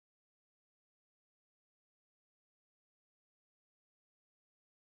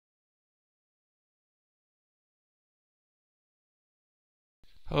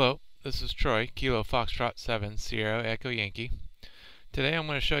Hello, this is Troy, Kilo Foxtrot 7, Sierra Echo Yankee. Today I'm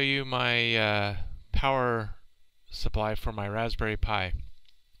going to show you my power supply for my Raspberry Pi.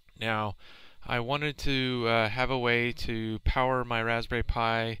 Now, I wanted to have a way to power my Raspberry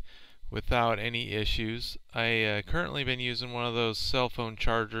Pi without any issues. I currently been using one of those cell phone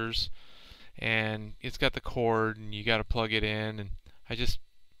chargers, and it's got the cord and you got to plug it in, and I just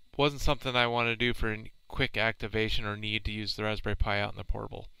wasn't something I wanted to do for a quick activation or need to use the Raspberry Pi out in the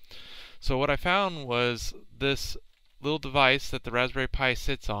portable. So what I found was this little device that the Raspberry Pi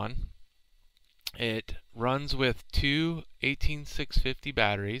sits on. It runs with two 18650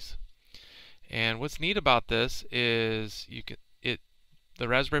 batteries, and what's neat about this is the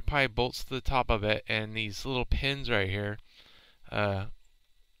Raspberry Pi bolts to the top of it, and these little pins right here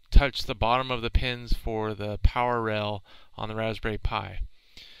touch the bottom of the pins for the power rail on the Raspberry Pi.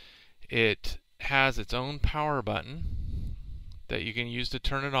 It has its own power button that you can use to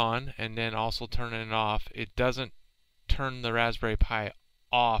turn it on and then also turn it off. It doesn't turn the Raspberry Pi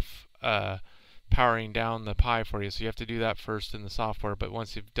off powering down the Pi for you, so you have to do that first in the software, but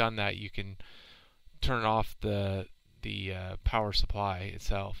once you've done that you can turn off the power supply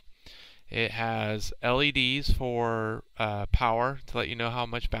itself. It has LEDs for power to let you know how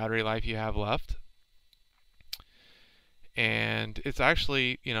much battery life you have left, and it's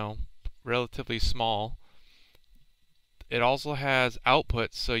actually, relatively small. It also has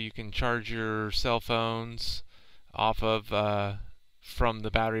outputs, so you can charge your cell phones off of from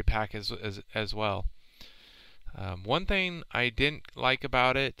the battery pack as well. One thing I didn't like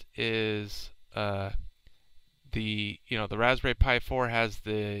about it is the Raspberry Pi 4 has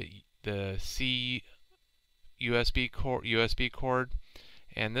the C USB cord,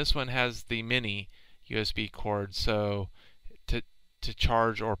 and this one has the mini USB cord. So to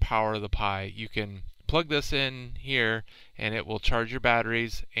charge or power the Pi, you can plug this in here and it will charge your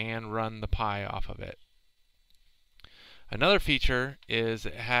batteries and run the Pi off of it. Another feature is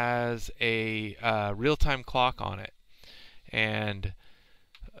it has a real-time clock on it, and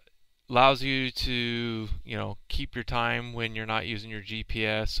allows you to keep your time when you're not using your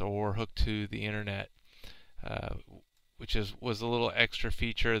GPS or hooked to the internet, which was a little extra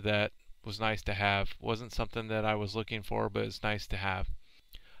feature that was nice to have. Wasn't something that I was looking for, but it's nice to have.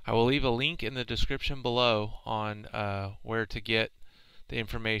 I will leave a link in the description below on where to get the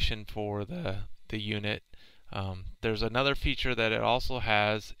information for the unit. There's another feature that it also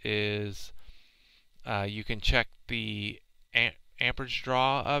has is you can check the amperage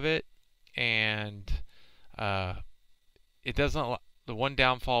draw of it, and it doesn't. The one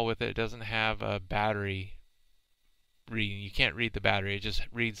downfall with it doesn't have a battery reading. You can't read the battery. It just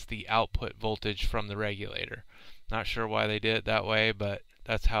reads the output voltage from the regulator. Not sure why they did it that way, but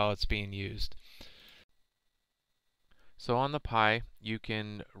that's how it's being used. So on the Pi, you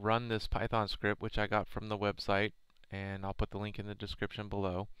can run this Python script, which I got from the website, and I'll put the link in the description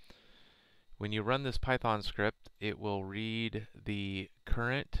below. When you run this Python script, it will read the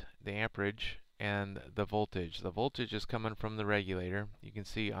current, the amperage, and the voltage. The voltage is coming from the regulator. You can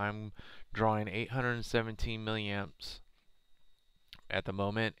see I'm drawing 817 milliamps at the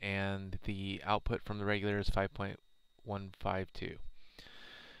moment, and the output from the regulator is 5.152.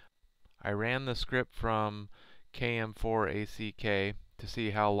 I ran the script from KM4ACK to see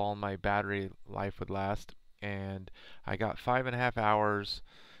how long my battery life would last, and I got 5.5 hours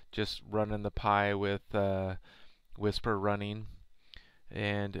just running the Pi with Whisper running.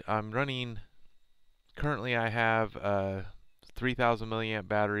 And I'm running, currently I have 3000 milliamp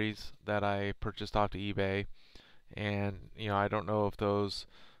batteries that I purchased off to eBay, and I don't know if those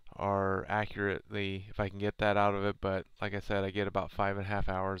are accurately, if I can get that out of it, but like I said, I get about 5.5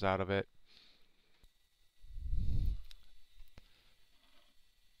 hours out of it.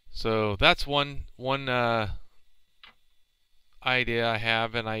 So that's one idea I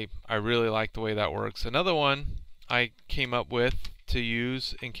have, and I really like the way that works. Another one I came up with to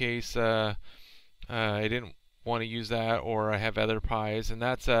use in case I didn't want to use that or I have other Pis, and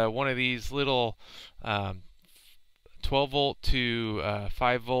that's one of these little 12 volt to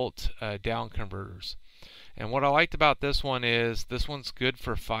 5 volt down converters. And what I liked about this one is this one's good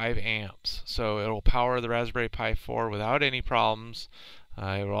for 5 amps, so it'll power the Raspberry Pi 4 without any problems.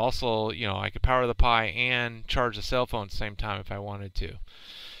 It will also, I could power the Pi and charge the cell phone at the same time if I wanted to.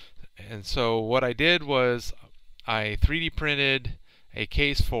 And so what I did was I 3D printed a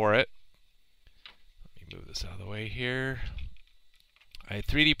case for it. Let me move this out of the way here. I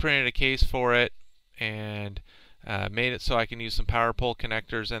 3D printed a case for it and made it so I can use some power pole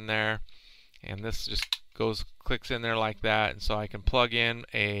connectors in there. And this just clicks in there like that, and so I can plug in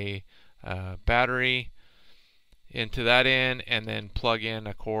a battery into that end and then plug in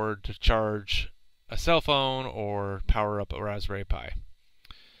a cord to charge a cell phone or power up a Raspberry Pi.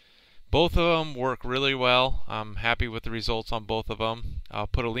 Both of them work really well. I'm happy with the results on both of them. I'll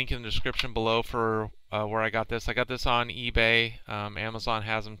put a link in the description below for where I got this. I got this on eBay. Amazon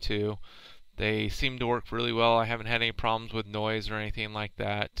has them too. They seem to work really well. I haven't had any problems with noise or anything like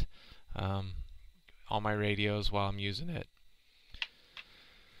that on my radios while I'm using it.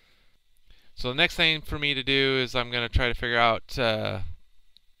 So the next thing for me to do is I'm going to try to figure out a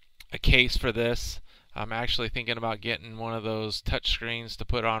case for this. I'm actually thinking about getting one of those touch screens to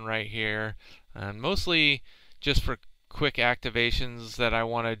put on right here, and mostly just for quick activations that I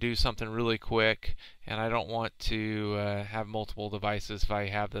want to do something really quick, and I don't want to have multiple devices. If I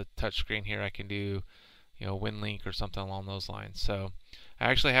have the touch screen here, I can do, WinLink or something along those lines. So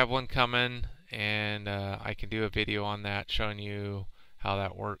I actually have one coming, and I can do a video on that showing you how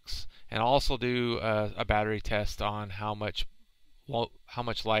that works, and I'll also do a battery test on how much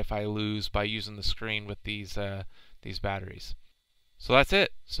life I lose by using the screen with these batteries. So that's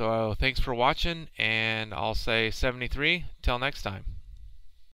it. So thanks for watching, and I'll say 73 till next time.